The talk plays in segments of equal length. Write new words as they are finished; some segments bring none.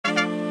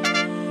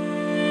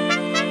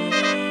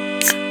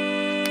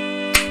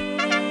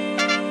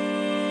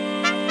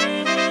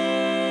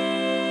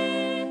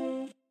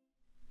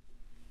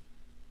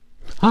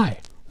Hi,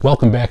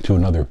 welcome back to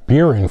another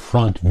Beer in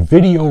Front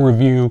video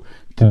review.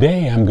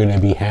 Today I'm going to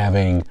be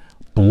having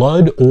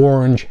Blood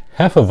Orange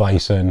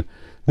Hefeweizen.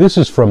 This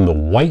is from the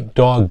White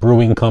Dog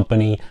Brewing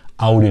Company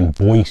out in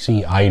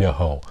Boise,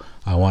 Idaho.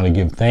 I want to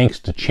give thanks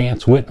to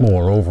Chance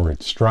Whitmore over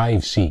at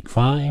Strive Seek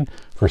Find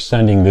for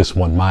sending this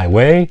one my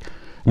way.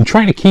 I'm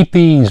trying to keep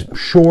these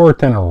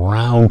short and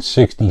around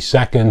 60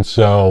 seconds,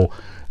 so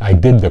I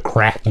did the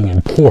cracking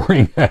and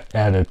pouring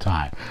at a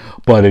time.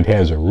 But it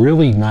has a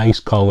really nice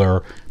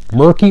color,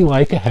 murky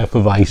like a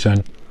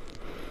Hefeweizen.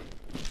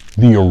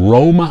 The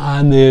aroma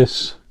on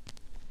this,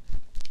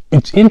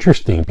 it's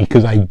interesting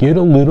because I get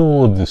a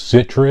little of the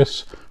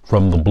citrus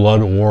from the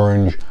blood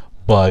orange,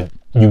 but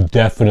you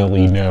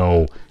definitely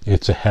know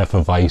it's a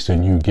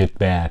Hefeweizen. You get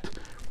that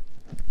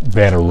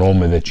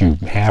aroma that you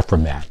have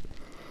from that.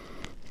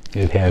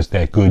 It has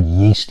that good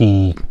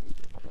yeasty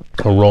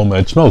aroma.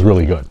 It smells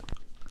really good.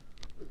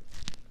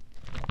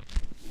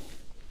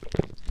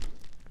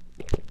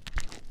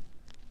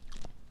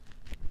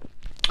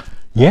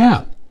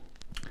 Yeah,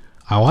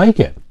 I like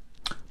it.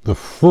 The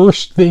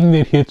first thing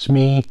that hits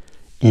me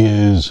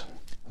is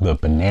the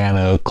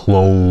banana,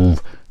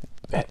 clove,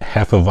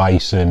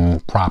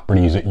 Hefeweizen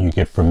properties that you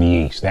get from the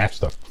yeast. That's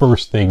the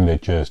first thing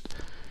that just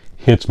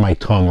hits my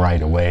tongue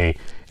right away.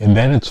 And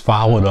then it's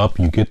followed up.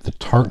 You get the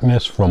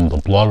tartness from the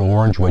blood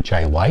orange, which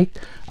I like.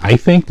 I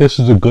think this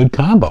is a good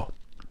combo.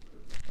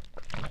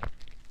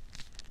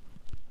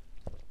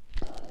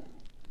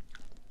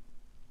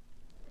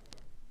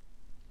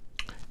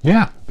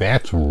 Yeah,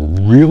 that's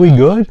really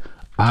good.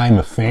 I'm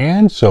a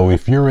fan, so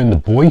if you're in the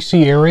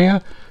Boise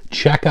area,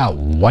 check out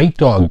White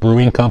Dog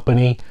Brewing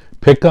Company.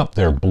 Pick up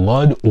their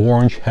Blood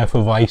Orange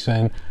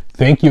Hefeweizen.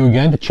 Thank you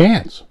again to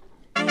Chance.